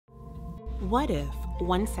What if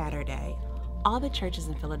one Saturday, all the churches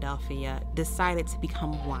in Philadelphia decided to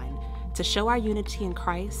become one, to show our unity in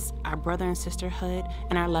Christ, our brother and sisterhood,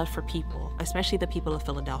 and our love for people, especially the people of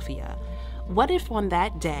Philadelphia? What if on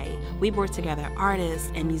that day we brought together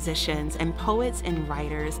artists and musicians and poets and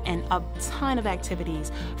writers and a ton of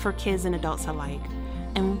activities for kids and adults alike?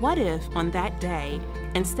 And what if on that day,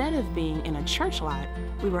 instead of being in a church lot,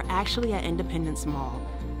 we were actually at Independence Mall,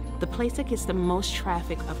 the place that gets the most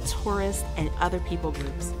traffic of tourists and other people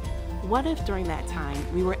groups? What if during that time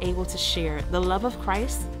we were able to share the love of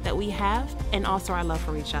Christ that we have and also our love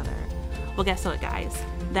for each other? Well, guess what, guys?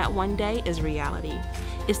 That one day is reality.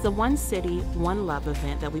 It's the One City, One Love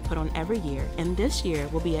event that we put on every year, and this year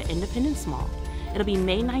will be at Independence Mall. It'll be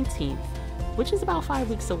May 19th, which is about 5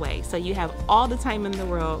 weeks away, so you have all the time in the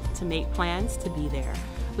world to make plans to be there.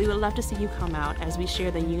 We would love to see you come out as we share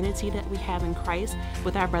the unity that we have in Christ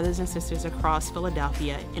with our brothers and sisters across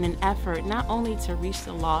Philadelphia in an effort not only to reach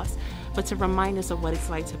the lost, but to remind us of what it's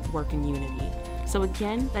like to work in unity. So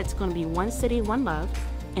again, that's going to be One City, One Love,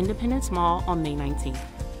 Independence Mall on May 19th.